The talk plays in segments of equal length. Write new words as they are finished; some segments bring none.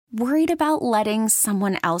Worried about letting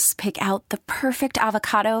someone else pick out the perfect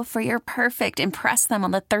avocado for your perfect impress them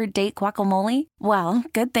on the third date guacamole? Well,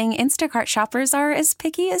 good thing Instacart shoppers are as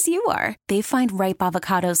picky as you are. They find ripe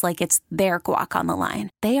avocados like it's their guac on the line.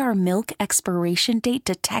 They are milk expiration date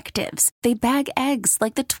detectives. They bag eggs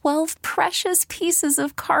like the 12 precious pieces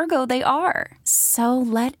of cargo they are. So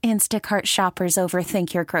let Instacart shoppers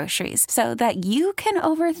overthink your groceries so that you can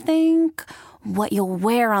overthink what you'll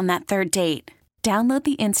wear on that third date. Download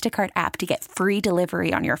the Instacart app to get free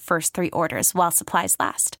delivery on your first 3 orders while supplies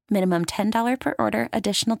last. Minimum $10 per order.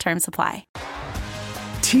 Additional terms apply.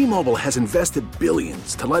 T-Mobile has invested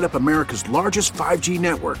billions to light up America's largest 5G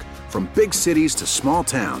network, from big cities to small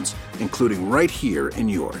towns, including right here in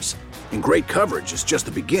yours. And great coverage is just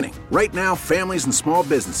the beginning. Right now, families and small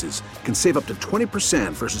businesses can save up to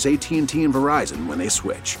 20% versus AT&T and Verizon when they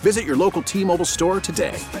switch. Visit your local T-Mobile store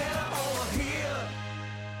today.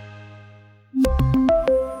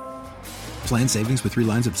 Plan savings with 3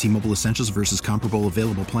 lines of T-Mobile Essentials versus comparable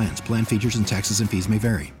available plans. Plan features and taxes and fees may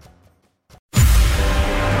vary.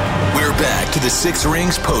 We're back to the Six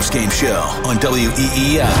Rings Postgame Show on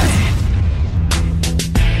WEEI.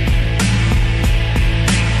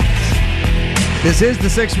 This is the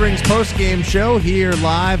Six Rings Postgame Show here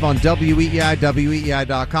live on WEEI,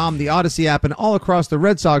 WEEI.com, the Odyssey app, and all across the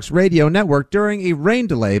Red Sox radio network during a rain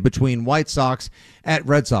delay between White Sox at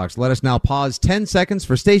Red Sox. Let us now pause 10 seconds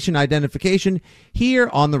for station identification here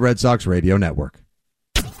on the Red Sox radio network.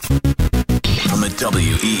 From the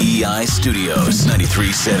WEEI studios,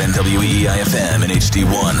 93.7 WEEI FM and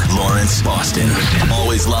HD1, Lawrence, Boston.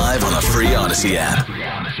 Always live on the free Odyssey app.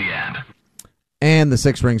 And the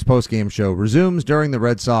Six Rings postgame show resumes during the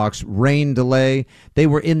Red Sox rain delay. They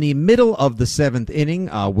were in the middle of the 7th inning.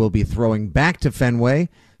 We'll be throwing back to Fenway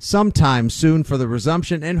sometime soon for the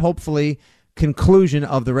resumption and hopefully conclusion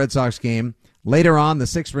of the Red Sox game. Later on, the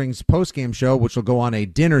Six Rings postgame show, which will go on a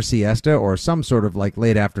dinner siesta or some sort of like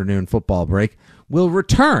late afternoon football break, will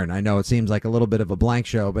return. I know it seems like a little bit of a blank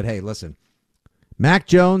show, but hey, listen. Mac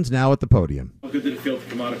Jones now at the podium. How good did it feel to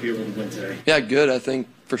come out of here with a win today? Yeah, good. I think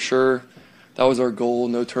for sure that was our goal,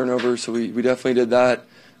 no turnovers, so we definitely did that.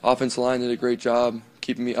 Offensive line did a great job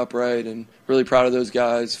keeping me upright, and really proud of those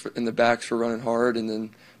guys in the backs for running hard. And then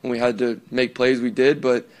when we had to make plays, we did,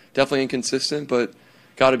 but definitely inconsistent, but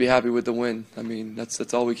got to be happy with the win. I mean,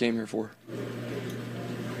 that's all we came here for.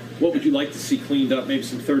 What would you like to see cleaned up? Maybe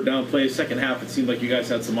some third down plays. Second half, it seemed like you guys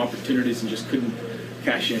had some opportunities and just couldn't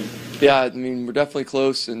cash in. Yeah, I mean, we're definitely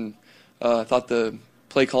close, and I thought the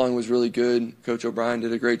play calling was really good. Coach O'Brien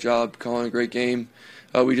did a great job calling a great game.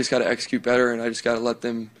 We just got to execute better, and I just got to let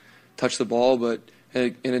them touch the ball. But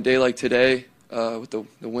in a day like today, with the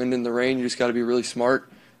wind and the rain, you just got to be really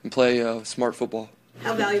smart and play smart football.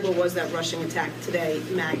 How valuable was that rushing attack today,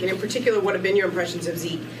 Mac? And in particular, what have been your impressions of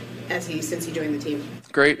Zeke since he joined the team?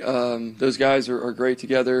 Great. Those guys are great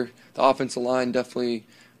together. The offensive line definitely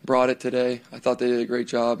brought it today. I thought they did a great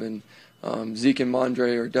job, and Zeke and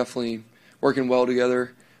Mondre are definitely working well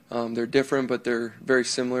together. They're different, but they're very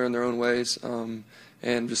similar in their own ways, and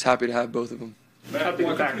I'm just happy to have both of them. Matt,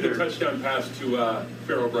 walk through the touchdown pass to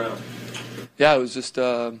Pharaoh Brown. Yeah, it was just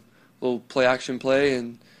a little play-action play,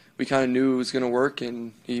 and we kind of knew it was going to work,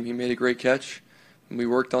 and he made a great catch. And we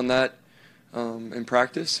worked on that in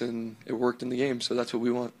practice, and it worked in the game, so that's what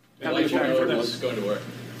we want. Why did you know it was going to work?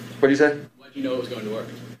 What did you say? Why did you know it was going to work?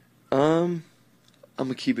 I'm going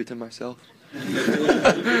to keep it to myself.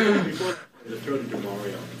 The throw to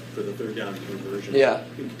DeMario for the third down conversion. Yeah.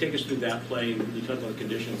 Can you take us through that play? You talked about the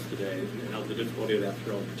conditions today and how the difficulty of that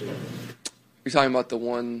throw in particular. You're talking about the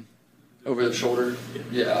one over the shoulder?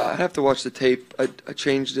 Yeah, I have to watch the tape. I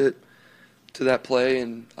changed it to that play,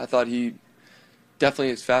 and I thought he definitely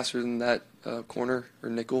is faster than that corner or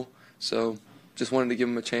nickel. So just wanted to give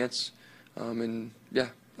him a chance. And, yeah,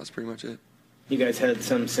 that's pretty much it. You guys had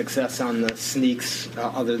some success on the sneaks,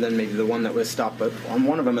 other than maybe the one that was stopped. But on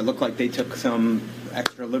one of them, it looked like they took some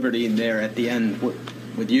extra liberty in there at the end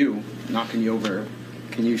with you, knocking you over.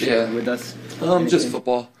 Can you share with us? Just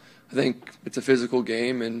football. I think it's a physical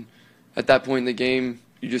game, and at that point in the game,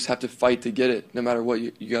 you just have to fight to get it, no matter what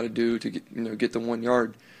you got to do to get the 1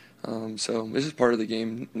 yard. So this is part of the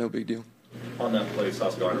game, no big deal. On that play,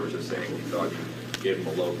 Sauce Gardner was just saying he thought you gave him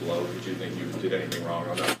a low blow. Did you think you did anything wrong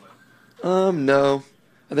on that play? No.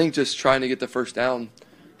 I think just trying to get the first down,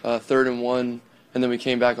 3rd and 1, and then we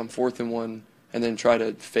came back on 4th and 1, and then try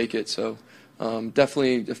to fake it. So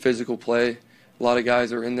definitely a physical play. A lot of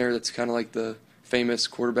guys are in there. That's kind of like the famous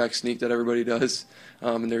quarterback sneak that everybody does.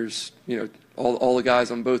 And there's, all the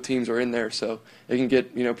guys on both teams are in there. So it can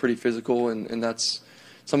get, pretty physical, and that's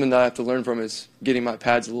something that I have to learn from is getting my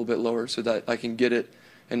pads a little bit lower so that I can get it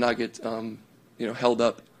and not get held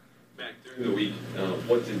up. Mac, during the week,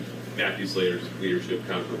 what did Matthew Slater's leadership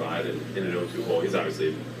kind of provide in an 0-2 hole? He's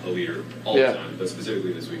obviously a leader all the time, but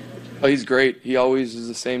specifically this week. Oh, he's great. He always is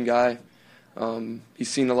the same guy. He's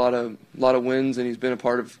seen a lot of wins, and he's been a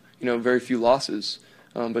part of very few losses.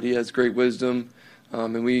 But he has great wisdom,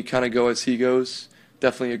 and we kind of go as he goes.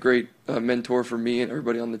 Definitely a great mentor for me and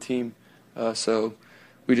everybody on the team. So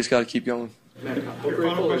we just got to keep going. Matt, how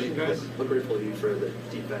grateful are you for the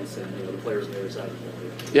defense and the players on the other side of the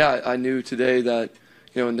ball? Yeah, I knew today that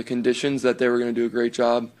in the conditions that they were going to do a great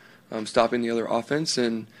job stopping the other offense,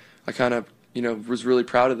 and I kind of was really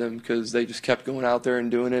proud of them because they just kept going out there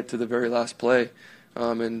and doing it to the very last play.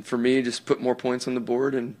 And for me, just put more points on the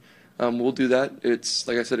board, and we'll do that. It's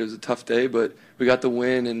like I said, it was a tough day, but we got the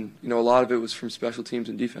win, and a lot of it was from special teams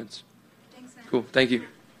and defense. Thanks, Matt. Cool, thank you.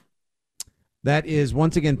 That is,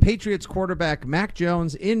 once again, Patriots quarterback Mac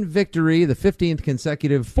Jones in victory, the 15th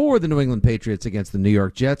consecutive for the New England Patriots against the New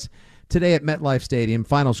York Jets. Today at MetLife Stadium,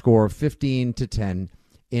 final score 15-10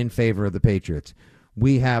 in favor of the Patriots.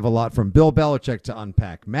 We have a lot from Bill Belichick to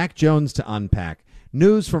unpack, Mac Jones to unpack,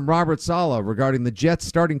 news from Robert Saleh regarding the Jets'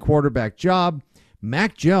 starting quarterback job,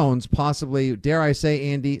 Mac Jones, possibly, dare I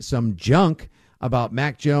say, Andy, some junk about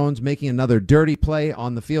Mac Jones making another dirty play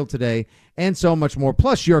on the field today, and so much more,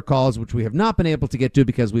 plus your calls, which we have not been able to get to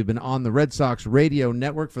because we've been on the Red Sox radio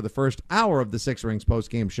network for the first hour of the Six Rings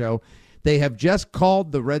postgame show. They have just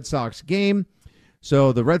called the Red Sox game,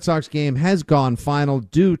 so the Red Sox game has gone final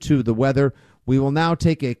due to the weather. We will now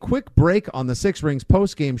take a quick break on the Six Rings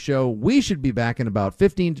postgame show. We should be back in about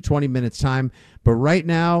 15 to 20 minutes' time, but right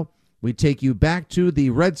now, we take you back to the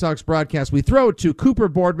Red Sox broadcast. We throw it to Cooper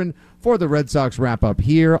Boardman for the Red Sox wrap-up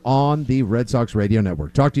here on the Red Sox Radio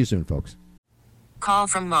Network. Talk to you soon, folks. Call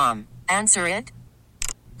from mom. Answer it.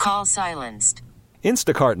 Call silenced.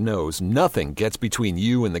 Instacart knows nothing gets between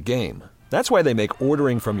you and the game. That's why they make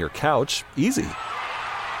ordering from your couch easy.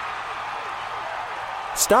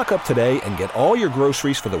 Stock up today and get all your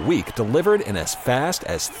groceries for the week delivered in as fast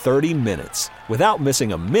as 30 minutes without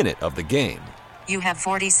missing a minute of the game. You have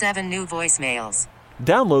 47 new voicemails.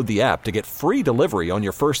 Download the app to get free delivery on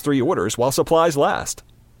your first 3 orders while supplies last.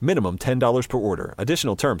 Minimum $10 per order.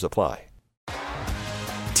 Additional terms apply.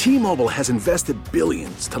 T-Mobile has invested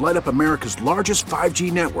billions to light up America's largest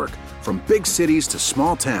 5G network, from big cities to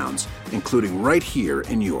small towns, including right here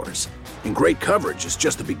in yours. And great coverage is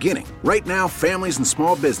just the beginning. Right now, families and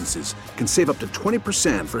small businesses can save up to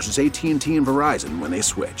 20% versus AT&T and Verizon when they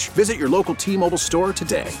switch. Visit your local T-Mobile store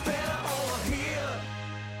today.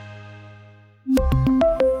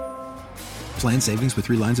 Plan savings with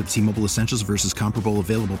 3 lines of T-Mobile Essentials versus comparable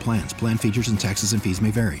available plans. Plan features and taxes and fees may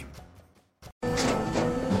vary.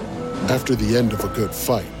 After the end of a good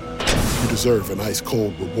fight, you deserve an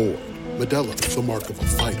ice-cold reward. Modelo is the mark of a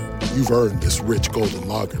fighter. You've earned this rich golden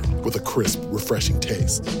lager with a crisp, refreshing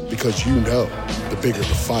taste. Because you know, the bigger the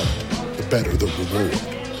fight, the better the reward.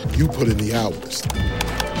 You put in the hours,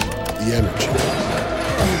 the energy,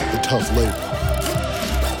 the tough labor.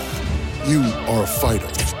 You are a fighter,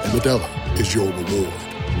 and Modelo is your reward.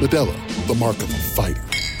 Modelo, the mark of a fighter.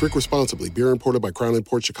 Drink responsibly. Beer imported by Crown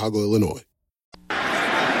Imports, Chicago, Illinois.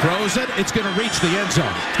 Throws it. It's going to reach the end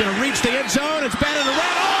zone. It's going to reach the end zone. It's batted around.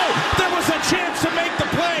 Oh, there was a chance to make the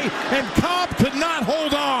play, and Cobb could not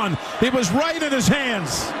hold on. It was right in his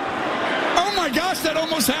hands. Oh, my gosh, that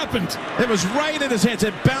almost happened. It was right in his hands.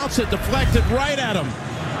 It bounced, it deflected right at him.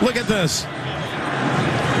 Look at this.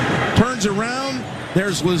 Turns around.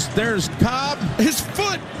 There's Cobb. His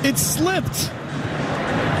foot, it slipped.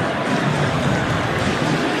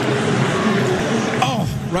 Oh,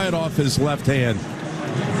 right off his left hand.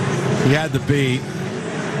 He had to be.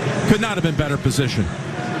 Could not have been better position.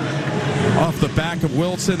 Off the back of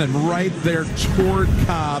Wilson and right there toward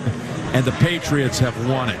Cobb, and the Patriots have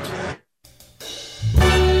won it.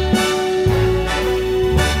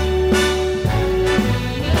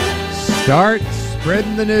 Start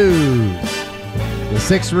spreading the news. The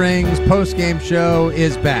Six Rings postgame show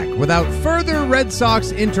is back without further Red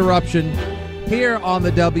Sox interruption here on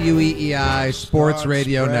the WEEI Sports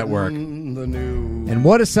Radio Network. And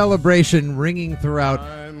what a celebration ringing throughout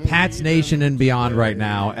Pats Nation and beyond right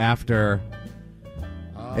now after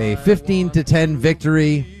a 15-10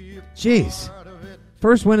 victory. Jeez.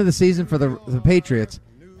 First win of the season for the Patriots.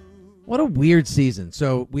 What a weird season.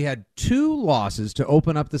 So we had 2 losses to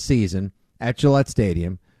open up the season at Gillette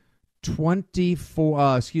Stadium.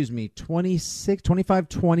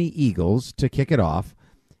 25-20 Eagles to kick it off,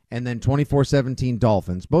 and then 24-17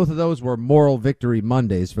 Dolphins. Both of those were moral victory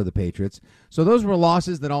Mondays for the Patriots. So those were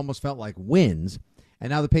losses that almost felt like wins, and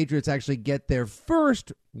now the Patriots actually get their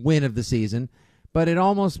first win of the season but it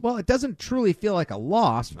doesn't truly feel like a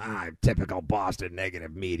loss. Typical Boston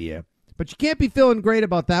negative media. But you can't be feeling great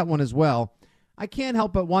about that one as well. I can't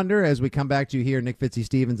help but wonder, as we come back to you here, Nick Fitzy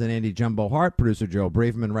Stevens and Andy Jumbo Hart, producer Joe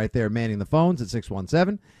Braverman right there manning the phones at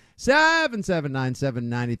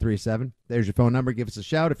 617-779-7937. There's your phone number. Give us a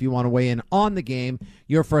shout if you want to weigh in on the game,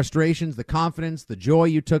 your frustrations, the confidence, the joy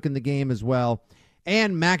you took in the game as well.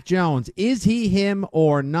 And Mac Jones, is he him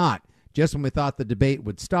or not? Just when we thought the debate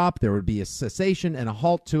would stop, there would be a cessation and a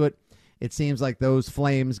halt to it. It seems like those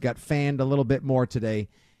flames got fanned a little bit more today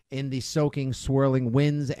in the soaking, swirling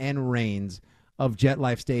winds and rains of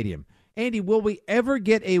JetLife Stadium. Andy, will we ever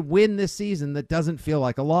get a win this season that doesn't feel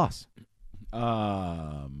like a loss?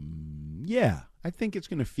 Yeah, I think it's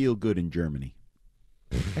going to feel good in Germany.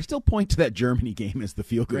 I still point to that Germany game as the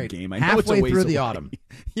feel-good game. I know it's a ways through away. the autumn.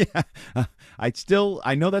 Yeah, I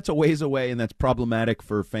know that's a ways away, and that's problematic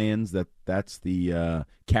for fans. That's the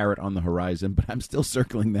carrot on the horizon, but I'm still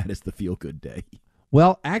circling that as the feel-good day.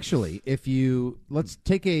 Well, actually, let's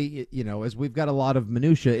take as we've got a lot of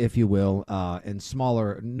minutia, if you will, and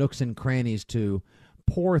smaller nooks and crannies to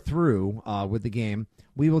pour through with the game,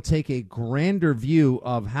 we will take a grander view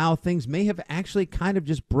of how things may have actually kind of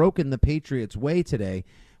just broken the Patriots' way today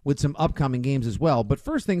with some upcoming games as well. But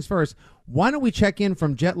first things first, why don't we check in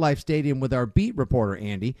from JetLife Stadium with our beat reporter,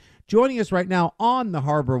 Andy, joining us right now on the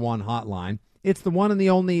Harbor One hotline. It's the one and the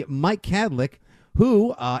only Mike Kadlick,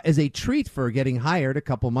 who, as a treat for getting hired a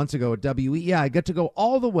couple months ago at WEEI, got to go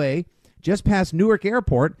all the way just past Newark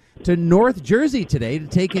Airport to North Jersey today to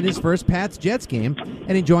take in his first Pats-Jets game,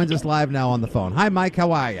 and he joins us live now on the phone. Hi, Mike.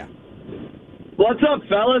 How are you? What's up,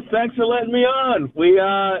 fellas? Thanks for letting me on.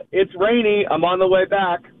 It's rainy. I'm on the way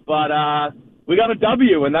back, but we got a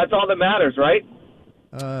W, and that's all that matters, right?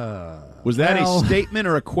 Was that a statement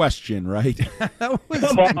or a question, right?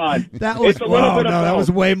 Come on. That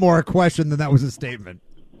was way more a question than that was a statement.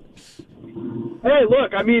 Hey,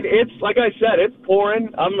 look, I mean, it's like I said, it's pouring.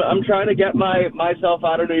 I'm trying to get myself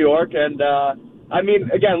out of New York, and I mean,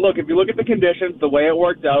 again, look, if you look at the conditions, the way it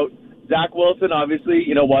worked out, Zach Wilson obviously,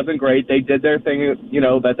 wasn't great. They did their thing,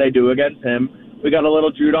 that they do against him. We got a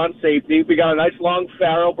little Judon safety. We got a nice long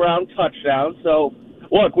Farrell Brown touchdown. So,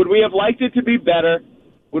 look, would we have liked it to be better?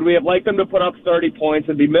 Would we have liked them to put up 30 points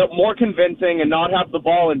and be more convincing and not have the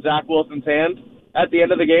ball in Zach Wilson's hand at the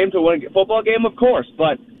end of the game to win a football game? Of course.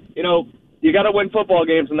 But, you got to win football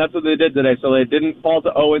games, and that's what they did today. So they didn't fall to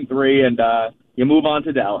 0-3, and you move on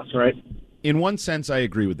to Dallas, right? In one sense, I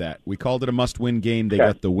agree with that. We called it a must-win game. They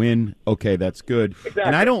got the win. Okay, that's good. Exactly.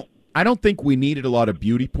 And I don't think we needed a lot of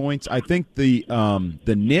beauty points. I think the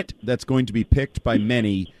nit that's going to be picked by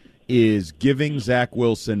many is giving Zach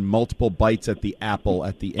Wilson multiple bites at the apple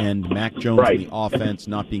at the end. Mac Jones in the offense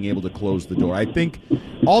not being able to close the door. I think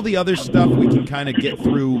all the other stuff we can kind of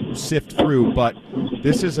sift through, but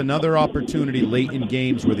this is another opportunity late in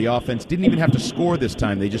games where the offense didn't even have to score this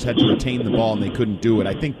time. They just had to retain the ball, and they couldn't do it.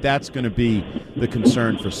 I think that's going to be the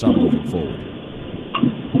concern for some moving forward.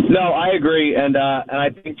 No, I agree, and I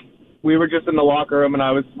think we were just in the locker room,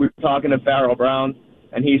 and we were talking to Farrell Brown,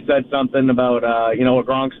 and he said something about, a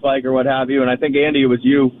Gronk spike or what have you. And I think, Andy, it was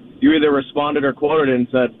you. You either responded or quoted it and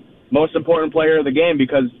said, most important player of the game,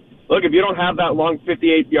 because, look, if you don't have that long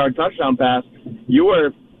 58-yard touchdown pass, you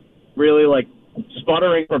were really,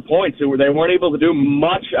 sputtering for points. They weren't able to do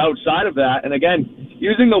much outside of that. And, again,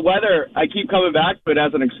 using the weather, I keep coming back to it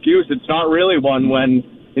as an excuse. It's not really one when,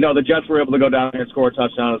 the Jets were able to go down there and score a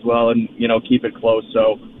touchdown as well and, keep it close.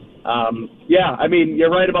 So, I mean,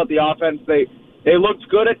 you're right about the offense. They looked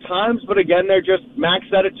good at times, but again, Max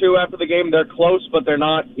said it too after the game, they're close, but they're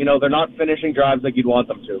not finishing drives like you'd want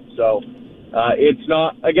them to. So it's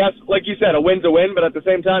not, I guess, like you said, a win's a win, but at the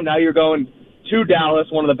same time, now you're going to Dallas,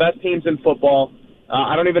 one of the best teams in football.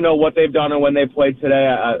 I don't even know what they've done or when they played today,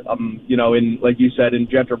 in, like you said, in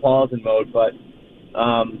Metropolitan mode, but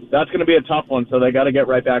that's going to be a tough one, so they got to get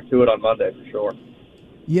right back to it on Monday for sure.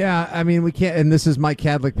 Yeah, I mean, we can't, and this is Mike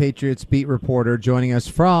Kadlick, Patriots beat reporter, joining us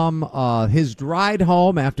from his ride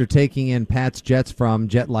home after taking in Pats-Jets from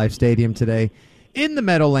JetLife Stadium today in the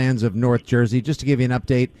Meadowlands of North Jersey. Just to give you an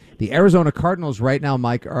update, the Arizona Cardinals right now,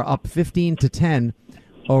 Mike, are up 15-10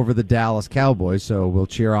 over the Dallas Cowboys, so we'll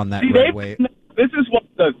cheer on that right away. This is what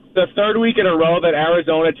the third week in a row that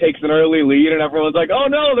Arizona takes an early lead, and everyone's like, oh,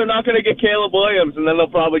 no, they're not going to get Caleb Williams, and then they'll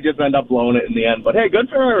probably just end up blowing it in the end. But, hey, good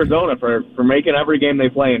for Arizona for making every game they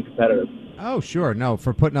play in competitive. Oh, sure. No,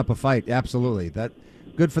 for putting up a fight. Absolutely.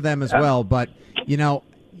 Good for them as well. But,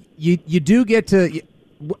 you do get to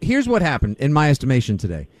 – here's what happened, in my estimation,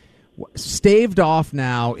 today. Staved off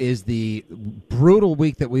now is the brutal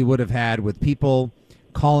week that we would have had with people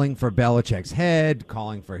calling for Belichick's head,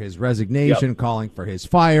 calling for his resignation, calling for his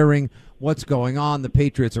firing. What's going on? The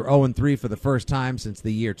Patriots are 0-3 for the first time since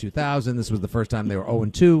the year 2000. This was the first time they were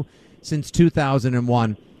 0-2 since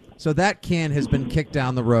 2001. So that can has been kicked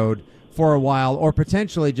down the road for a while, or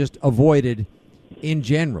potentially just avoided in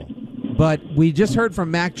general. But we just heard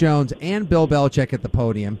from Mac Jones and Bill Belichick at the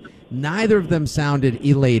podium. Neither of them sounded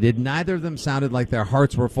elated. Neither of them sounded like their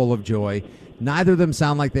hearts were full of joy. Neither of them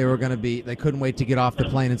sound like they couldn't wait to get off the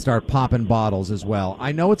plane and start popping bottles as well.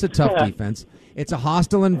 I know it's a tough defense. It's a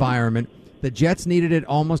hostile environment. The Jets needed it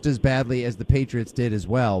almost as badly as the Patriots did as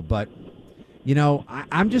well. But,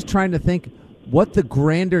 I'm just trying to think what the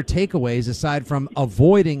grander takeaways, aside from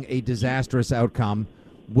avoiding a disastrous outcome,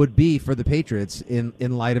 would be for the Patriots in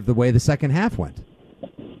light of the way the second half went.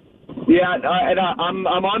 Yeah, and I'm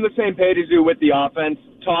on the same page as you with the offense.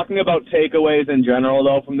 Talking about takeaways in general,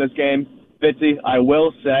 though, from this game, Fitzy, I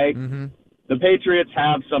will say the Patriots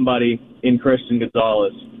have somebody in Christian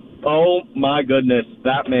Gonzalez. Oh, my goodness,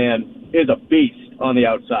 that man is a beast on the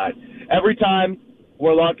outside. Every time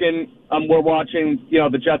we're watching,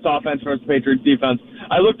 the Jets offense versus the Patriots defense,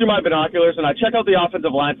 I look through my binoculars and I check out the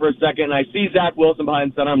offensive line for a second, and I see Zach Wilson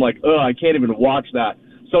behind center. I'm like, I can't even watch that.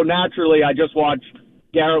 So naturally, I just watch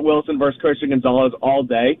Garrett Wilson versus Christian Gonzalez all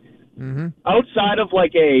day. Outside of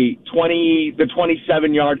like the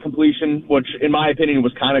 27-yard completion, which in my opinion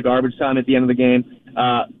was kind of garbage time at the end of the game,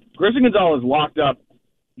 Christian Gonzalez locked up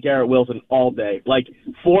Garrett Wilson all day. Like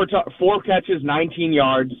four catches, 19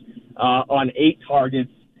 yards on 8 targets.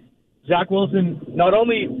 Zach Wilson not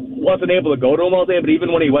only wasn't able to go to him all day, but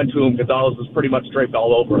even when he went to him, Gonzalez was pretty much draped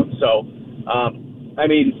all over him. So,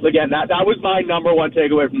 again, that was my number one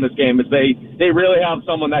takeaway from this game, is they really have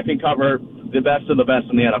someone that can cover the best of the best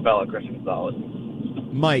in the NFL, Christian Gonzalez.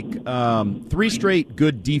 Mike, 3 straight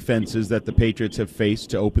good defenses that the Patriots have faced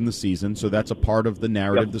to open the season, so that's a part of the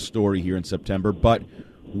narrative, the story here in September. But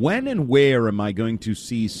when and where am I going to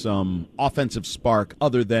see some offensive spark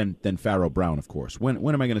other than Pharaoh Brown, of course? When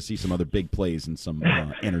am I going to see some other big plays and some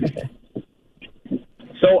energy?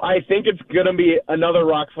 So I think it's going to be another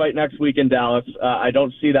rock fight next week in Dallas. I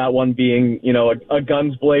don't see that one being, a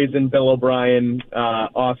guns blazing Bill O'Brien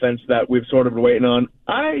offense that we've sort of been waiting on.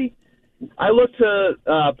 I look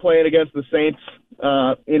to playing against the Saints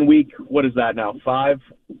in week, what is that now, 5?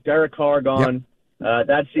 Derek Carr gone. Yep.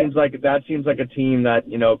 That seems like a team that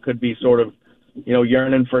could be sort of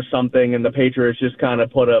yearning for something, and the Patriots just kind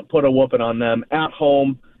of put a whooping on them at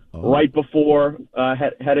home right before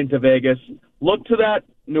heading to Vegas. Look to that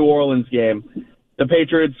New Orleans game. The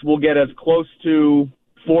Patriots will get as close to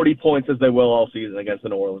 40 points as they will all season against the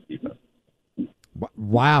New Orleans defense.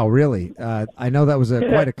 Wow, really? I know that was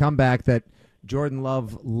quite a comeback that Jordan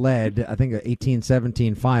Love led, I think, an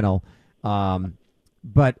 18-17 final.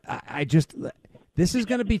 But I just... This is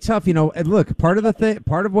going to be tough, and look, part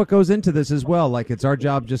of what goes into this as well, like it's our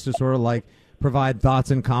job just to sort of like provide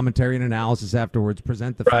thoughts and commentary and analysis afterwards,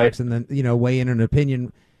 present the facts, and then, weigh in an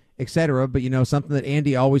opinion, etc. But, something that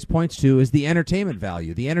Andy always points to is the entertainment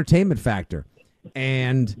value, the entertainment factor.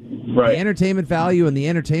 And the entertainment value and the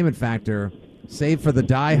entertainment factor, save for the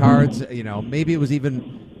diehards, maybe it was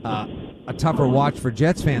even a tougher watch for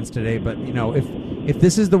Jets fans today, but, if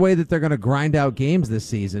this is the way that they're going to grind out games this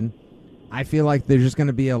season, I feel like there's just going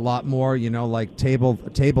to be a lot more, like table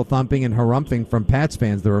thumping and harumphing from Pats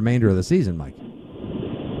fans the remainder of the season, Mike.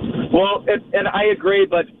 Well, and I agree,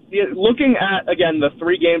 but looking at, again, the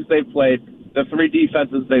 3 games they've played, the 3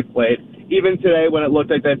 defenses they've played, even today when it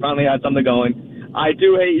looked like they finally had something going, I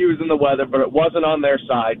do hate using the weather, but it wasn't on their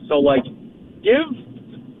side. So, like,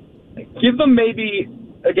 give them maybe,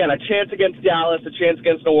 again, a chance against Dallas, a chance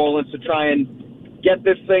against New Orleans to try and get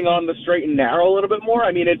this thing on the straight and narrow a little bit more.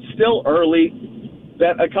 I mean, it's still early.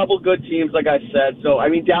 That a couple good teams, like I said. So,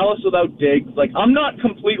 Dallas without Diggs. Like, I'm not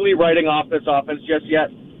completely writing off this offense just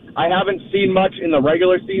yet. I haven't seen much in the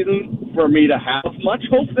regular season for me to have much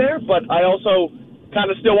hope there, but I also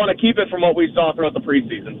kind of still want to keep it from what we saw throughout the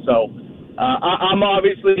preseason. So, I'm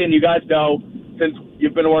obviously, and you guys know, since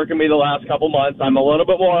you've been working me the last couple months, I'm a little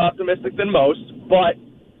bit more optimistic than most, but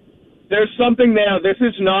there's something there. This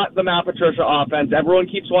is not the Matt Patricia offense. Everyone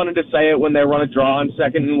keeps wanting to say it when they run a draw on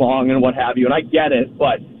 2nd and long and what have you, and I get it,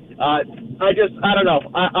 but I don't know.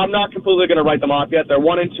 I'm not completely going to write them off yet. They're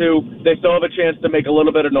 1-2. They still have a chance to make a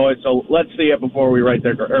little bit of noise, so let's see it before we write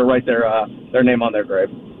their name on their grave.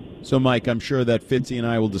 So, Mike, I'm sure that Fitzy and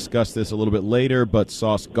I will discuss this a little bit later, but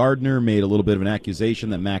Sauce Gardner made a little bit of an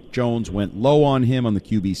accusation that Mac Jones went low on him on the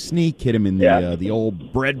QB sneak, hit him in the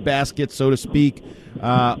old breadbasket, so to speak.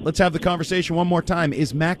 Let's have the conversation one more time.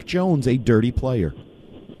 Is Mac Jones a dirty player?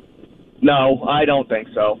 No, I don't think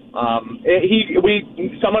so.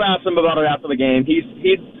 Someone asked him about it after the game. He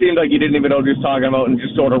seemed like he didn't even know what he was talking about and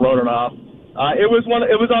just sort of wrote it off. It was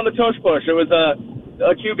on the tush push. It was a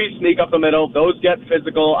QB sneak up the middle. Those get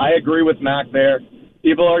physical. I agree with Mac there.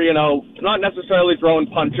 People are, not necessarily throwing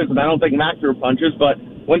punches, and I don't think Mac threw punches, but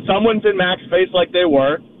when someone's in Mac's face like they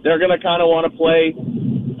were, they're going to kind of want to play,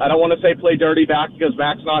 I don't want to say play dirty back because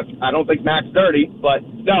I don't think Mac's dirty, but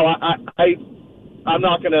no, I'm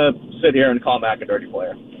not going to sit here and call Mac a dirty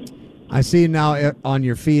player. I see now on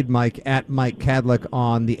your feed, Mike, at Mike Kadlick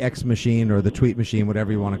on the X machine or the tweet machine,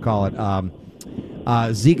 whatever you want to call it.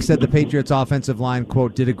 Zeke said the Patriots offensive line,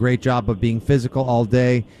 quote, did a great job of being physical all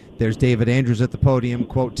day. There's David Andrews at the podium,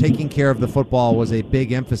 quote, taking care of the football was a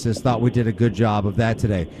big emphasis. Thought we did a good job of that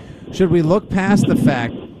today. Should we look past the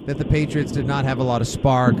fact that the Patriots did not have a lot of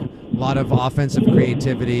spark, a lot of offensive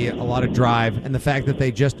creativity, a lot of drive, and the fact that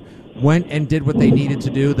they just went and did what they needed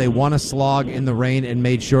to do? They won a slog in the rain and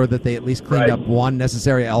made sure that they at least cleaned up one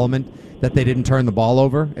necessary element, that they didn't turn the ball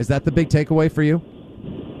over. Is that the big takeaway for you?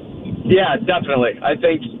 Yeah, definitely. I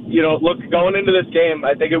think, look, going into this game,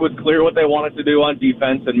 I think it was clear what they wanted to do on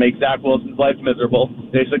defense and make Zach Wilson's life miserable.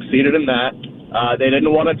 They succeeded in that. They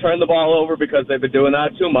didn't want to turn the ball over because they've been doing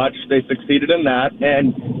that too much. They succeeded in that.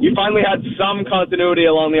 And you finally had some continuity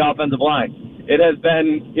along the offensive line. It has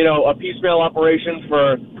been, a piecemeal operation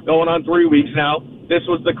for going on 3 weeks now. This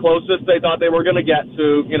was the closest they thought they were going to get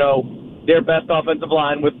to, their best offensive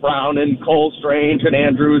line with Brown and Cole Strange and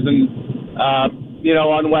Andrews and,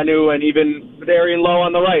 Onwenu and even Darian Lowe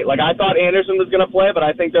on the right. Like, I thought Anderson was going to play, but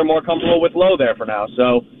I think they're more comfortable with Lowe there for now.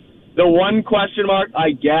 So the one question mark,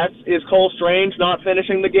 I guess, is Cole Strange not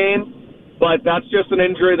finishing the game. But that's just an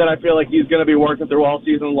injury that I feel like he's going to be working through all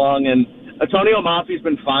season long. And Antonio Mafi's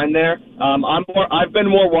been fine there. I've been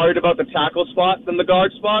more worried about the tackle spot than the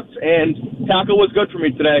guard spots, and tackle was good for me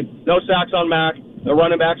today. No sacks on Mac. The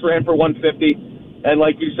running backs ran for 150, and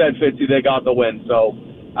like you said, Fitzy, they got the win. So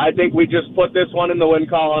I think we just put this one in the win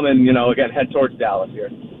column and, again, head towards Dallas here.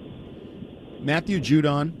 Matthew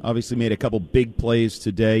Judon obviously made a couple big plays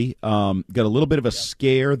today. Got a little bit of a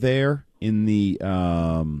scare there in the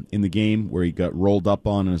game where he got rolled up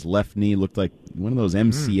on his left knee. Looked like one of those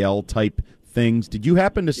MCL type things. Did you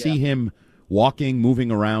happen to see him walking,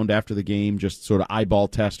 moving around after the game? Just sort of eyeball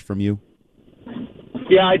test from you.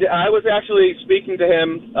 Yeah, I was actually speaking to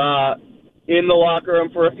him in the locker room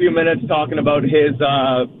for a few minutes, talking about his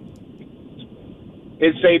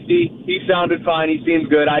safety. He sounded fine. He seemed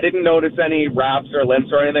good. I didn't notice any wraps or limps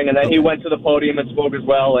or anything. And then he went to the podium and spoke as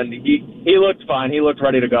well, and he looked fine. He looked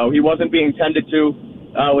ready to go. He wasn't being tended to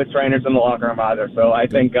with trainers in the locker room either. So I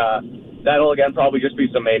think that'll, again, probably just be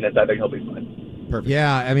some maintenance. I think he'll be fine. Perfect.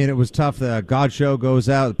 Yeah, I mean, it was tough. The Godshow goes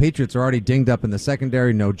out. The Patriots are already dinged up in the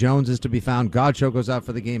secondary. No Jones is to be found. Godshow goes out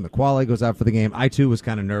for the game. McQualley goes out for the game. I, too, was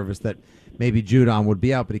kind of nervous that maybe Judon would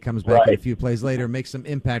be out, but he comes back in a few plays later, makes some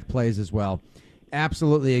impact plays as well.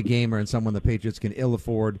 Absolutely a gamer and someone the Patriots can ill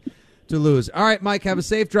afford to lose. All right, Mike, have a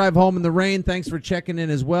safe drive home in the rain. Thanks for checking in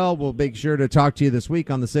as well. We'll make sure to talk to you this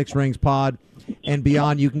week on the Six Rings Pod and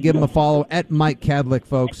beyond. You can give him a follow at Mike Kadlick,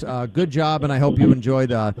 folks. Good job, and I hope you enjoy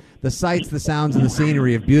the sights, the sounds, and the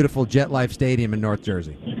scenery of beautiful Jet Life Stadium in North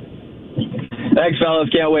Jersey. Thanks, fellas.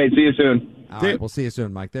 Can't wait. See you soon. All right, we'll see you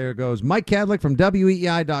soon, Mike. There goes Mike Kadlick from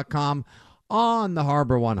WEEI.com on the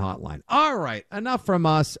Harbor One hotline. All right, enough from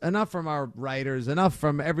us, enough from our writers, enough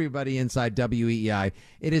from everybody inside WEEI.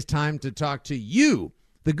 It is time to talk to you,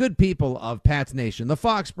 the good people of Pats Nation, the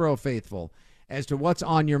Foxborough faithful, as to what's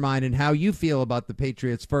on your mind and how you feel about the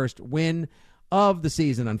Patriots' first win of the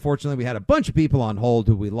season. Unfortunately, we had a bunch of people on hold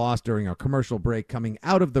who we lost during our commercial break coming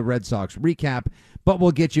out of the Red Sox recap, but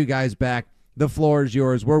we'll get you guys back. The floor is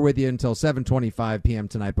yours. We're with you until 7:25 p.m.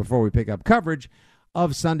 tonight before we pick up coverage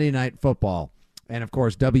of Sunday Night Football. And, of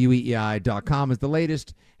course, WEEI.com is the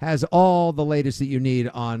latest, has all the latest that you need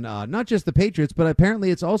on not just the Patriots, but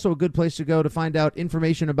apparently it's also a good place to go to find out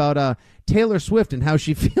information about Taylor Swift and how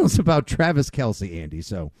she feels about Travis Kelce, Andy.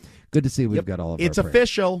 So good to see we've got all of It's our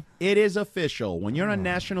official. It is official. When you're on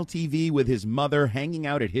national TV with his mother hanging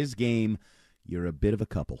out at his game, you're a bit of a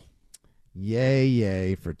couple. Yay,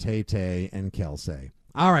 yay for Tay-Tay and Kelce.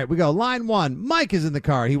 All right, we go. Line one. Mike is in the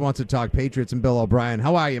car. He wants to talk Patriots and Bill O'Brien.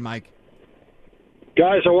 How are you, Mike?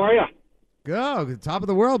 Guys, how are you? Go. Top of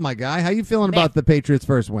the world, my guy. How you feeling about the Patriots'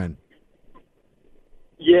 first win?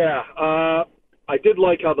 Yeah, I did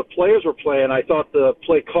like how the players were playing. I thought the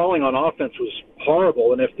play calling on offense was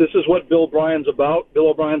horrible. And if this is what Bill O'Brien's about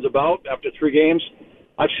after 3 games,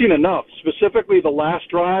 I've seen enough. Specifically the last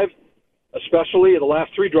drive, especially the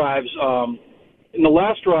last 3 drives. In the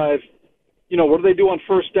last drive, what do they do on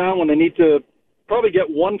first down when they need to probably get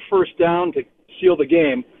one first down to seal the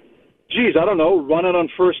game. Geez, I don't know, run it on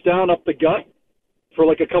first down up the gut for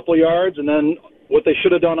like a couple of yards, and then what they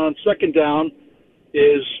should have done on second down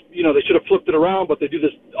is, they should have flipped it around, but they do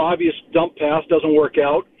this obvious dump pass, doesn't work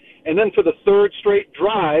out. And then for the third straight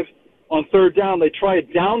drive on third down, they try a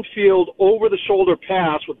downfield over-the-shoulder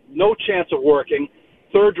pass with no chance of working.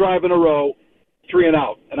 Third drive in a row, 3 and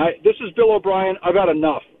out. And this is Bill O'Brien. I've had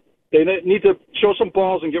enough. They need to show some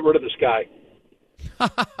balls and get rid of this guy.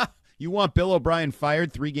 You want Bill O'Brien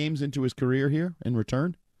fired 3 games into his career here in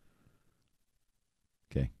return?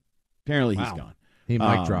 Okay. Apparently he's gone. He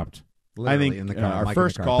mic dropped. I think in the car, our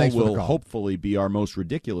first call will hopefully be our most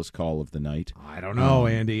ridiculous call of the night. I don't know,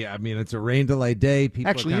 Andy. I mean, it's a rain delay day. People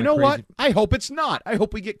actually, you know what? I hope it's not. I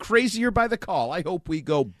hope we get crazier by the call. I hope we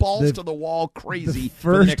go balls to the wall crazy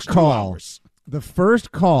for the next 2 hours. The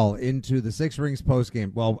first call into the Six Rings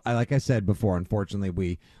postgame, well, like I said before, unfortunately,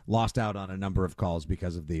 we lost out on a number of calls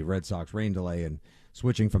because of the Red Sox rain delay and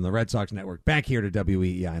switching from the Red Sox network back here to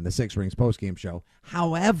WEEI and the Six Rings postgame show.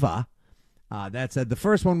 However, that said, the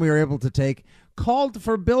first one we were able to take called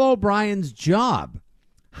for Bill O'Brien's job.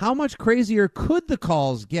 How much crazier could the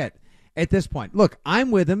calls get at this point? Look,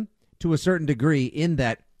 I'm with him to a certain degree in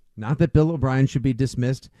that, not that Bill O'Brien should be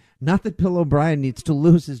dismissed, not that Bill O'Brien needs to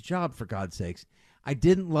lose his job, for God's sakes. I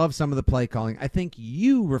didn't love some of the play calling. I think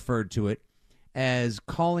you referred to it as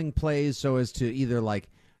calling plays so as to either,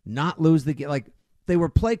 not lose the game. They were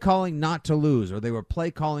play calling not to lose, or they were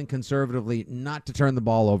play calling conservatively not to turn the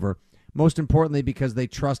ball over. Most importantly, because they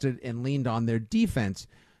trusted and leaned on their defense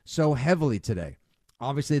so heavily today.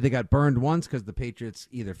 Obviously, they got burned once because the Patriots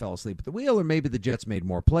either fell asleep at the wheel or maybe the Jets made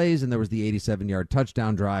more plays, and there was the 87-yard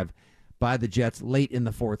touchdown drive by the Jets late in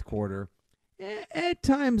the fourth quarter, at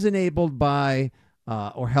times enabled by,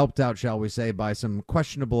 or helped out, shall we say, by some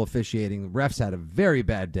questionable officiating. The refs had a very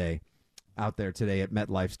bad day out there today at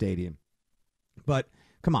MetLife Stadium. But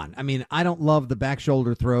come on. I mean, I don't love the back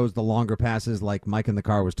shoulder throws, the longer passes like Mike in the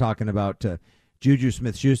car was talking about to Juju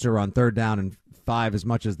Smith-Schuster on 3rd down and 5 as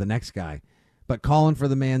much as the next guy. But calling for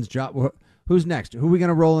the man's job. Who's next? Who are we going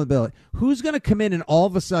to roll in the bill? Who's going to come in and all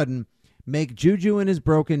of a sudden make Juju and his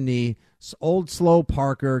broken knee, old slow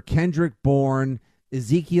Parker, Kendrick Bourne,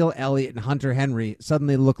 Ezekiel Elliott, and Hunter Henry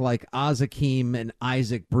suddenly look like Oz Hakeem and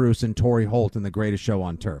Isaac Bruce and Torrey Holt in The Greatest Show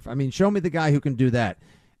on Turf? I mean, show me the guy who can do that.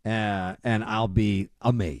 And I'll be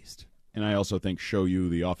amazed. And I also think show you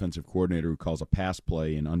the offensive coordinator who calls a pass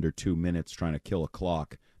play in under 2 minutes trying to kill a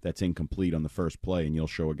clock that's incomplete on the first play, and you'll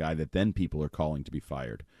show a guy that then people are calling to be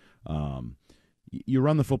fired. You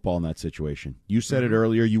run the football in that situation. You said it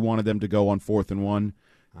earlier. You wanted them to go on 4th and 1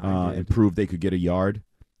 and prove they could get a yard.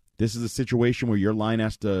 This is a situation where your line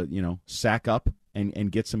has to, sack up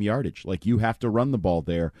and get some yardage. You have to run the ball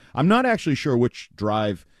there. I'm not actually sure which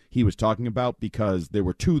drive he was talking about because there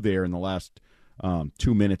were 2 there in the last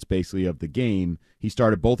 2 minutes, basically, of the game. He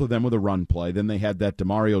started both of them with a run play. Then they had that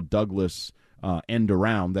Demario Douglas end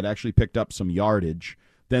around that actually picked up some yardage.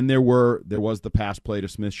 Then there was the pass play to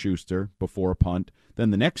Smith-Schuster before a punt.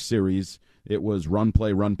 Then the next series, it was run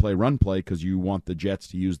play, because you want the Jets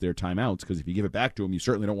to use their timeouts, because if you give it back to them, you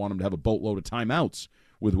certainly don't want them to have a boatload of timeouts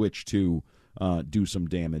with which to do some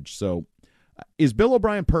damage. So is Bill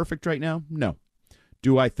O'Brien perfect right now? No.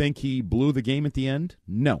 Do I think he blew the game at the end?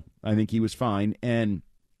 No. I think he was fine. And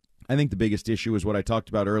I think the biggest issue is what I talked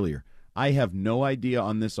about earlier. I have no idea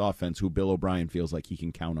on this offense who Bill O'Brien feels like he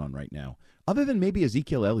can count on right now, other than maybe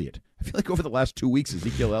Ezekiel Elliott. I feel like over the last 2 weeks,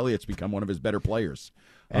 Ezekiel Elliott's become one of his better players.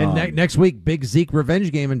 And next week, big Zeke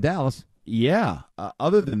revenge game in Dallas. Yeah.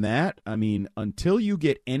 Other than that, I mean, until you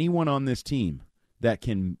get anyone on this team that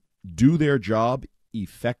can do their job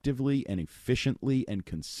effectively and efficiently and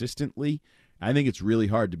consistently, I think it's really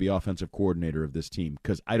hard to be offensive coordinator of this team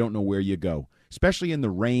because I don't know where you go, especially in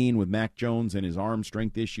the rain with Mac Jones and his arm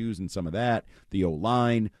strength issues and some of that, the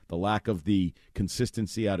O-line, the lack of the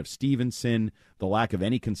consistency out of Stevenson, the lack of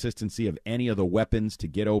any consistency of any of the weapons to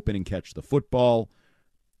get open and catch the football.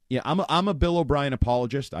 Yeah, I'm a Bill O'Brien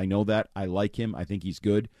apologist. I know that. I like him. I think he's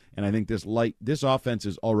good. And I think this offense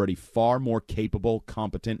is already far more capable,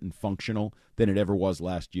 competent, and functional than it ever was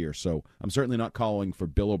last year. So I'm certainly not calling for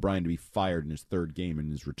Bill O'Brien to be fired in his 3rd game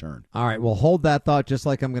in his return. All right, well, hold that thought, just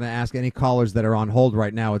like I'm going to ask any callers that are on hold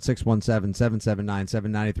right now at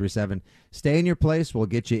 617-779-7937. Stay in your place. We'll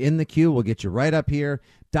get you in the queue. We'll get you right up here,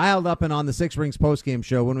 dialed up and on the Six Rings postgame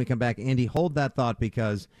show. When we come back, Andy, hold that thought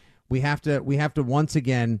because we have to once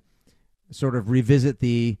again sort of revisit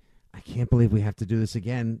I can't believe we have to do this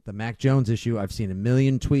again, the Mac Jones issue. I've seen a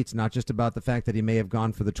million tweets, not just about the fact that he may have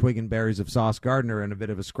gone for the twig and berries of Sauce Gardner in a bit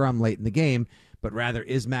of a scrum late in the game, but rather,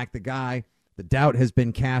 is Mac the guy? The doubt has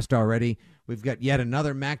been cast already. We've got yet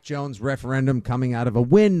another Mac Jones referendum coming out of a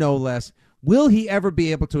win, no less. Will he ever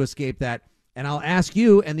be able to escape that? And I'll ask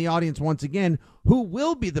you and the audience once again, who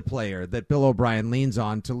will be the player that Bill O'Brien leans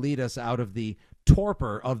on to lead us out of the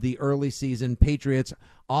torpor of the early season Patriots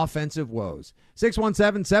offensive woes?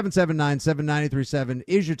 617-779-7937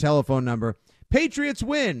 is your telephone number. Patriots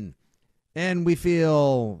win, and we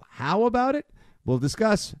feel how about it? We'll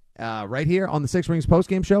discuss right here on the Six Rings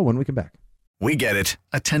Postgame Show when we come back. We get it.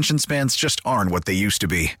 Attention spans just aren't what they used to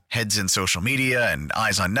be. Heads in social media and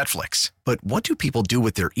eyes on Netflix. But what do people do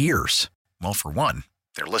with their ears? Well, for one,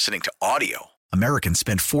 they're listening to audio. Americans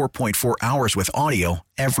spend 4.4 hours with audio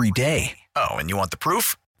every day. Oh, and you want the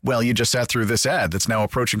proof? Well, you just sat through this ad that's now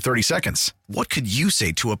approaching 30 seconds. What could you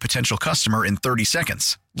say to a potential customer in 30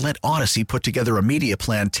 seconds? Let Odyssey put together a media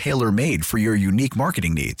plan tailor-made for your unique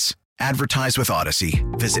marketing needs. Advertise with Odyssey.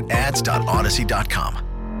 Visit ads.odyssey.com.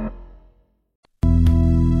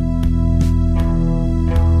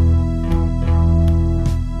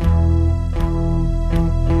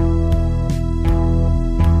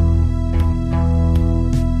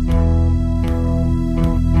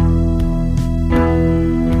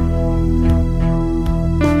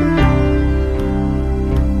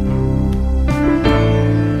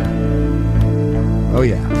 Oh,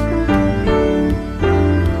 yeah.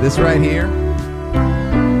 This right here,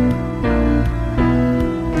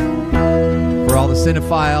 for all the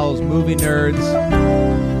cinephiles, movie nerds,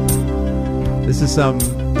 this is some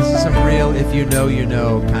real if you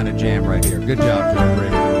know kind of jam right here. Good job, Joe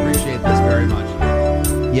Braver. Appreciate this very much.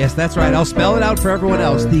 Yes, that's right. I'll spell it out for everyone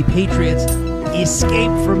else. The Patriots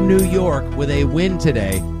escaped from New York with a win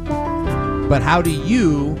today. But how do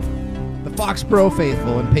you, the Foxborough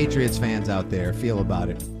faithful and Patriots fans out there, feel about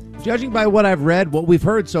it? Judging by what I've read, what we've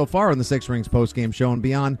heard so far on the Six Rings postgame show and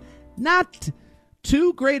beyond, not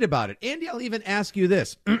too great about it. Andy, I'll even ask you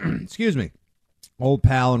this. Excuse me. Old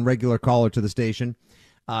pal and regular caller to the station,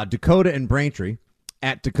 Dakota and Braintree,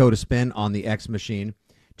 at Dakota Spin on the X machine,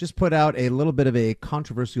 just put out a little bit of a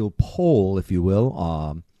controversial poll, if you will,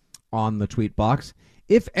 on the tweet box.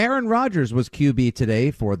 If Aaron Rodgers was QB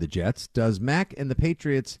today for the Jets, does Mac and the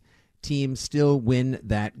Patriots team still win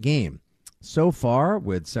that game? So far,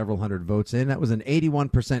 with several hundred votes in, that was an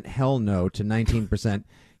 81% hell no to 19%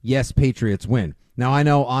 yes, Patriots win. Now, I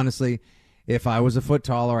know, honestly, if I was a foot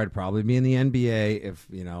taller, I'd probably be in the NBA.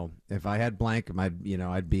 If I had blank,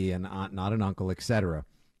 I'd be an aunt, not an uncle, etc.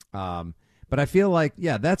 But I feel like,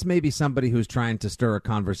 yeah, that's maybe somebody who's trying to stir a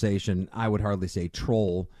conversation. I would hardly say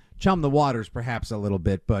troll, chum the waters perhaps a little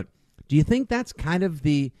bit. But do you think that's kind of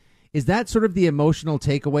is that sort of the emotional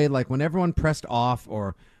takeaway? Like when everyone pressed off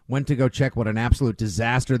or went to go check what an absolute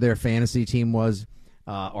disaster their fantasy team was,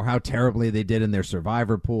 or how terribly they did in their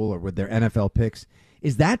survivor pool or with their NFL picks.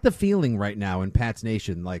 Is that the feeling right now in Pat's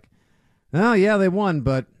Nation? Like, oh yeah, they won,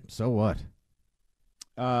 but so what?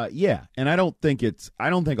 Yeah, and I don't think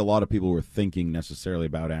a lot of people were thinking necessarily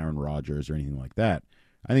about Aaron Rodgers or anything like that.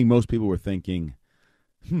 I think most people were thinking,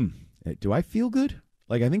 do I feel good?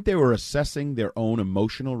 Like, I think they were assessing their own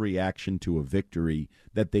emotional reaction to a victory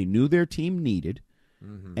that they knew their team needed.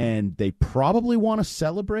 Mm-hmm. And they probably want to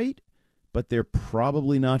celebrate, but they're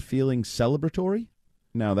probably not feeling celebratory.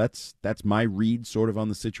 Now, that's my read sort of on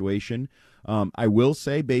the situation. I will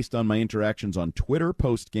say, based on my interactions on Twitter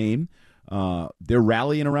post-game, they're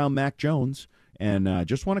rallying around Mac Jones. And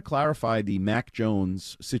just want to clarify the Mac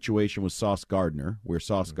Jones situation with Sauce Gardner, where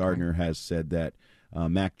Sauce Gardner has said that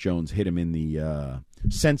Mac Jones hit him in the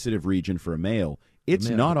sensitive region for a male. It's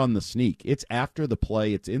not on the sneak. It's after the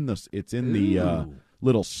play. It's in the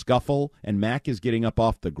little scuffle, and Mac is getting up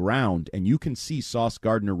off the ground, and you can see Sauce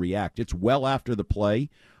Gardner react. It's well after the play.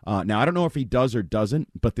 Now, I don't know if he does or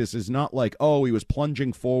doesn't, but this is not like, oh, he was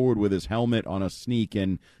plunging forward with his helmet on a sneak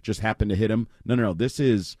and just happened to hit him. No. This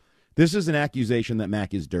is an accusation that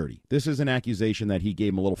Mac is dirty. This is an accusation that he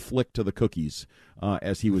gave him a little flick to the cookies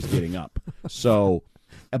as he was getting up. So,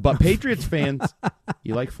 but Patriots fans,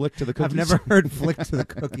 you like flick to the cookies? I've never heard flick to the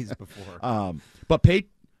cookies before. But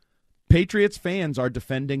Patriots fans are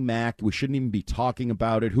defending Mac. We shouldn't even be talking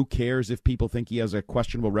about it. Who cares if people think he has a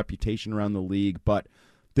questionable reputation around the league? But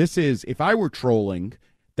this is, if I were trolling,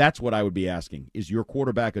 that's what I would be asking. Is your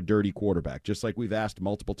quarterback a dirty quarterback? Just like we've asked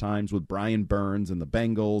multiple times with Brian Burns and the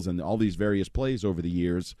Bengals and all these various plays over the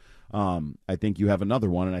years. I think you have another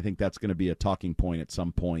one, and I think that's going to be a talking point at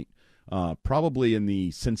some point, probably in the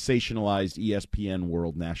sensationalized ESPN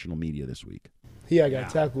world national media this week. He got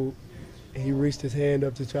tackled. And he reached his hand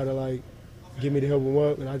up to try to, get me to help him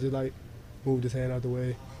up, and I just, moved his hand out the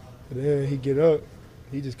way. And then he get up,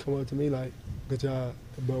 he just come up to me Good job.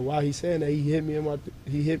 But while he's saying that, he hit me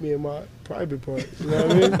in my private part. You know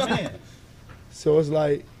what I mean? So it's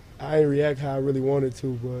like I didn't react how I really wanted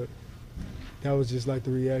to, but that was just like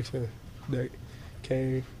the reaction that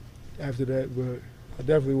came after that. But I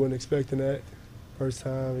definitely wasn't expecting that. First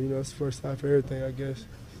time, it's the first time for everything, I guess.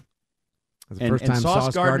 It's the first time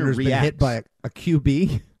Sauce Gardner's been hit by a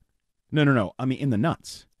QB. No. I mean, in the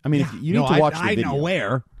nuts. I mean, if you need to watch the video. I know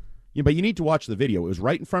where. Yeah, but you need to watch the video. It was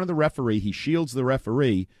right in front of the referee. He shields the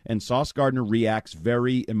referee, and Sauce Gardner reacts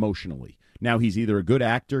very emotionally. Now, he's either a good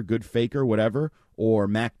actor, good faker, whatever, or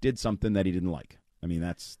Mac did something that he didn't like. I mean,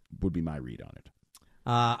 would be my read on it.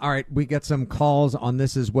 All right, we get some calls on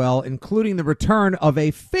this as well, including the return of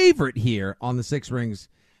a favorite here on the Six Rings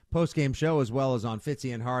postgame show, as well as on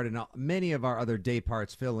Fitzy and Hart and many of our other day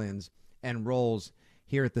parts, fill-ins, and roles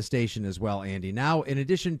here at the station as well, Andy. Now, in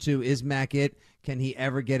addition to is Mac it, can he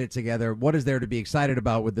ever get it together? What is there to be excited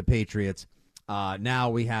about with the Patriots? Now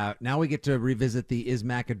we get to revisit the is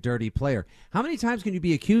Mac a dirty player. How many times can you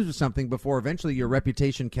be accused of something before eventually your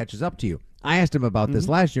reputation catches up to you? I asked him about this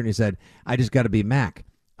last year, and he said, I just got to be Mac.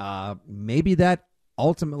 Maybe that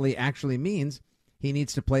ultimately actually means he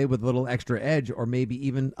needs to play with a little extra edge or maybe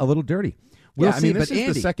even a little dirty. We'll see, this but is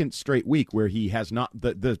Andy, the second straight week where he has not.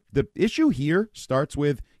 The issue here starts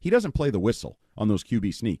with he doesn't play the whistle on those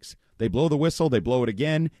QB sneaks. They blow the whistle, they blow it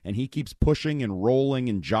again, and he keeps pushing and rolling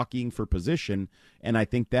and jockeying for position, and I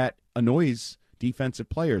think that annoys defensive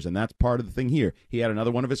players, and that's part of the thing here. He had another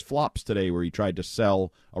one of his flops today where he tried to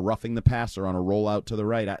sell a roughing the passer on a rollout to the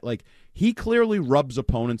right. He clearly rubs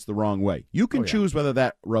opponents the wrong way. You can choose whether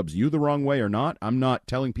that rubs you the wrong way or not. I'm not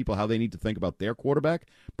telling people how they need to think about their quarterback,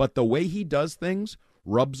 but the way he does things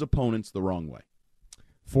rubs opponents the wrong way.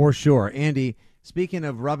 For sure. Andy, speaking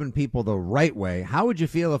of rubbing people the right way, how would you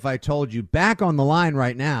feel if I told you back on the line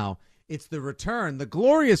right now, it's the return, the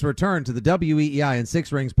glorious return to the WEEI and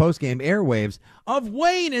Six Rings postgame airwaves of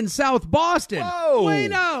Wayne in South Boston. Whoa!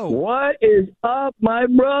 Wayno! What is up, my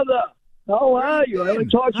brother? How are you? I haven't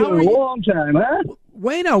talked to you in a long time, huh?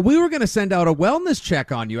 Wayno, we were going to send out a wellness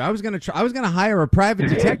check on you. I was going to hire a private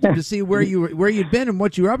detective to see where you'd been and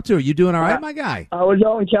what you were up to. Are you doing all right, my guy? I was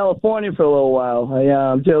out in California for a little while.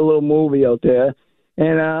 I did a little movie out there.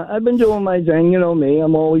 And I've been doing my thing, you know me.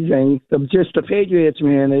 I'm always in. Just the Patriots,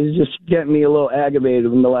 man, is just getting me a little aggravated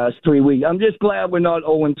in the last 3 weeks. I'm just glad we're not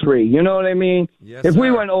 0-3. You know what I mean? Yes, if sir. we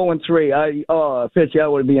went 0-3, Fitzy, I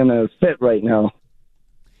would be in a fit right now.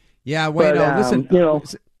 Yeah, Wayno, listen,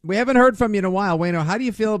 we haven't heard from you in a while. Wayno, how do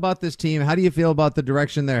you feel about this team? How do you feel about the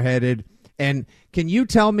direction they're headed? And can you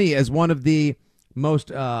tell me, as one of the most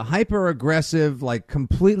hyper-aggressive,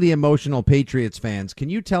 completely emotional Patriots fans, can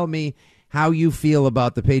you tell me how you feel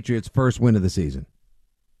about the Patriots' first win of the season?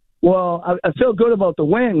 Well, I feel good about the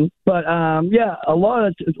win, but a lot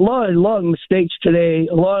of mistakes today.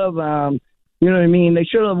 A lot of you know what I mean. They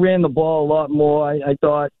should have ran the ball a lot more. I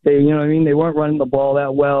thought they weren't running the ball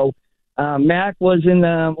that well. Mac wasn't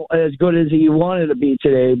as good as he wanted to be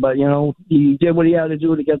today, but he did what he had to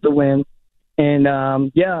do to get the win. And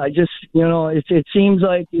I just it seems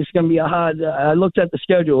like it's going to be a hard. I looked at the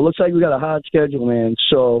schedule. It looks like we got a hard schedule, man.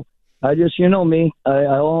 So. I just, me, I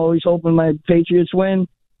always hoping my Patriots win.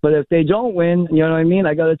 But if they don't win, you know what I mean,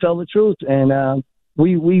 I got to tell the truth. And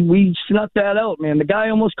we snuck that out, man. The guy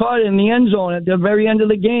almost caught it in the end zone at the very end of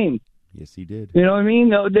the game. Yes, he did. You know what I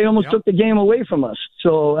mean? They almost took the game away from us.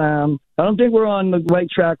 So I don't think we're on the right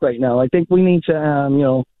track right now. I think we need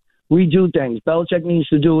to, redo things. Belichick needs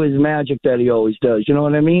to do his magic that he always does. You know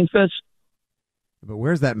what I mean, Fitz? But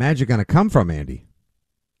where's that magic going to come from, Andy?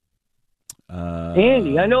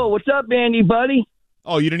 Andy, I know. What's up, Andy, buddy?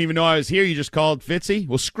 Oh, you didn't even know I was here? You just called Fitzy?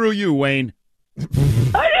 Well, screw you, Wayne. I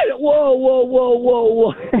didn't.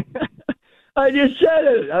 Whoa. I just said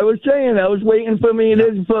it. I was waiting for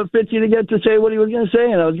Fitzy to get to say what he was going to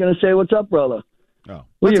say, and I was going to say, what's up, brother? Oh,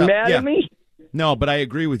 were you mad at me? No, but I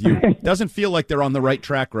agree with you. Doesn't feel like they're on the right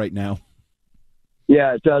track right now.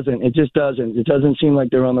 Yeah, it doesn't. It just doesn't. It doesn't seem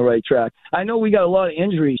like they're on the right track. I know we got a lot of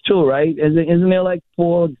injuries too, right? Isn't there like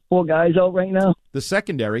four guys out right now? The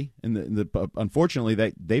secondary, and unfortunately,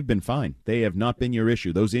 they've been fine. They have not been your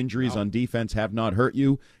issue. Those injuries on defense have not hurt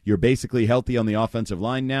you. You're basically healthy on the offensive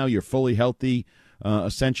line now. You're fully healthy,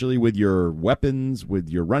 essentially, with your weapons, with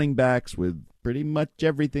your running backs, with pretty much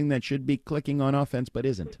everything that should be clicking on offense but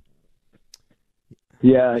isn't.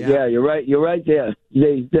 Yeah, you're right. You're right there.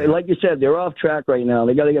 They like you said, they're off track right now.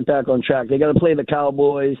 They got to get back on track. They got to play the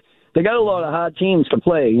Cowboys. They got a lot of hard teams to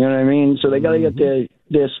play. You know what I mean? So they got to get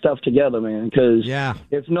their stuff together, man. Because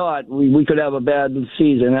if not, we could have a bad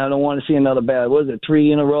season. I don't want to see another bad. What is it?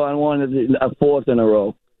 3 in a row. I don't want a fourth in a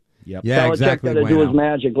row. Yep. Yeah, Belichick's exactly. got to do his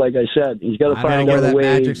magic, like I said. He's got to I find don't know out where a that way.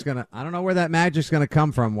 I don't know where that magic's gonna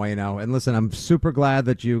come from, Wayno. And listen, I'm super glad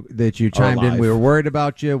that you chimed in. alive. We were worried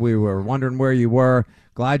about you. We were wondering where you were.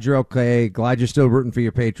 Glad you're okay. Glad you're still rooting for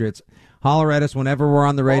your Patriots. Holler at us whenever we're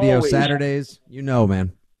on the radio. Always. Saturdays. You know,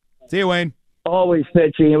 man. See you, Wayne. Always,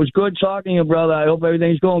 Fitzy. It was good talking to you, brother. I hope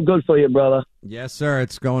everything's going good for you, brother. Yes, sir.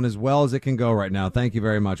 It's going as well as it can go right now. Thank you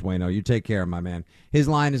very much, Wayno. You take care, my man. His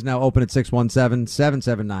line is now open at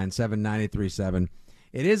 617-779-7937.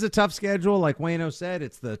 It is a tough schedule, like Wayno said.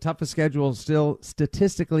 It's the toughest schedule still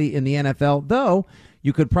statistically in the NFL, though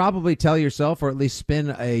you could probably tell yourself, or at least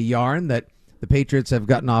spin a yarn, that the Patriots have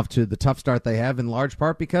gotten off to the tough start they have in large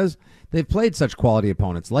part because they've played such quality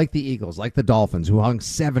opponents like the Eagles, like the Dolphins, who hung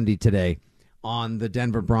 70 today on the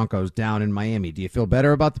Denver Broncos down in Miami. Do you feel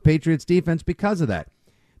better about the Patriots defense because of that?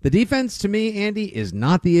 The defense, to me, Andy, is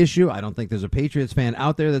not the issue. I don't think there's a Patriots fan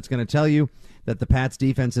out there that's going to tell you that the Pats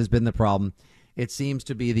defense has been the problem. It seems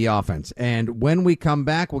to be the offense. And when we come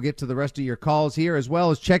back, we'll get to the rest of your calls here, as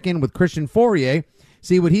well as check in with Christian Fourier,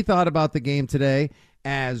 see what he thought about the game today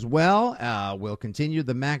as well. We'll continue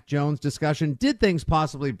the Mac Jones discussion. Did things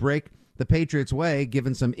possibly break the Patriots' way,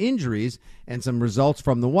 given some injuries and some results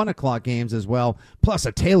from the 1 o'clock games as well, plus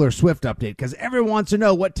a Taylor Swift update, because everyone wants to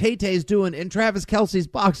know what Tay-Tay's doing in Travis Kelce's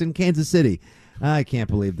box in Kansas City. I can't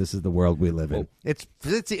believe this is the world we live in. It's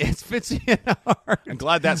Fitzy and Hart. I'm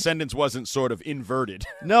glad that sentence wasn't sort of inverted.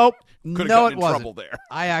 Nope. Could have No, gotten it in wasn't. trouble there.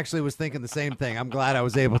 I actually was thinking the same thing. I'm glad I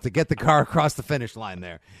was able to get the car across the finish line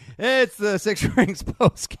there. It's the Six Rings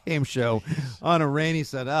Postgame Show on a rainy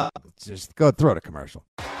set up. Just go throw it a commercial.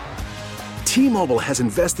 T-Mobile has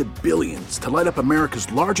invested billions to light up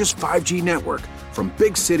America's largest 5G network, from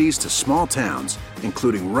big cities to small towns,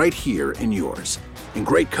 including right here in yours. And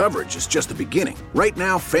great coverage is just the beginning. Right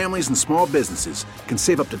now, families and small businesses can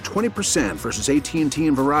save up to 20% versus AT&T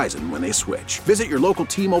and Verizon when they switch. Visit your local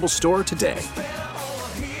T-Mobile store today.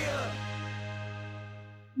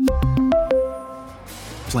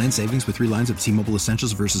 Plan savings with 3 lines of T-Mobile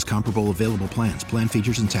Essentials versus comparable available plans. Plan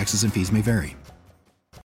features and taxes and fees may vary.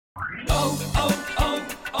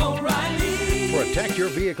 Protect your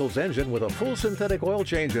vehicle's engine with a full synthetic oil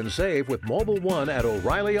change and save with Mobile One at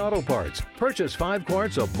O'Reilly Auto Parts. Purchase 5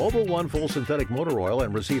 quarts of Mobile One full synthetic motor oil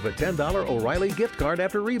and receive a $10 O'Reilly gift card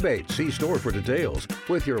after rebate. See store for details.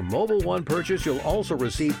 With your Mobile One purchase, you'll also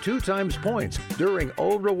receive 2 times points during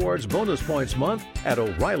O Rewards Bonus Points Month at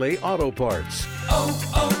O'Reilly Auto Parts.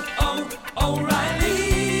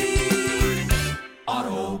 O'Reilly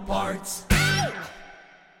Auto Parts.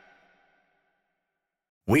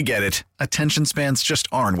 We get it. Attention spans just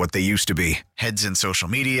aren't what they used to be. Heads in social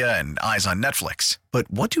media and eyes on Netflix. But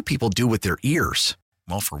what do people do with their ears?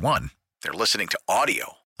 Well, for one, they're listening to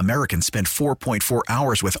audio. Americans spend 4.4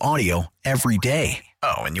 hours with audio every day.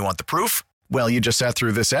 Oh, and you want the proof? Well, you just sat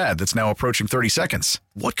through this ad that's now approaching 30 seconds.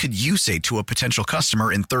 What could you say to a potential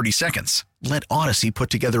customer in 30 seconds? Let Odyssey put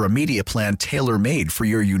together a media plan tailor-made for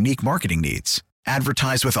your unique marketing needs.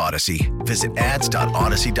 Advertise with Odyssey. Visit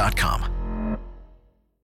ads.odyssey.com.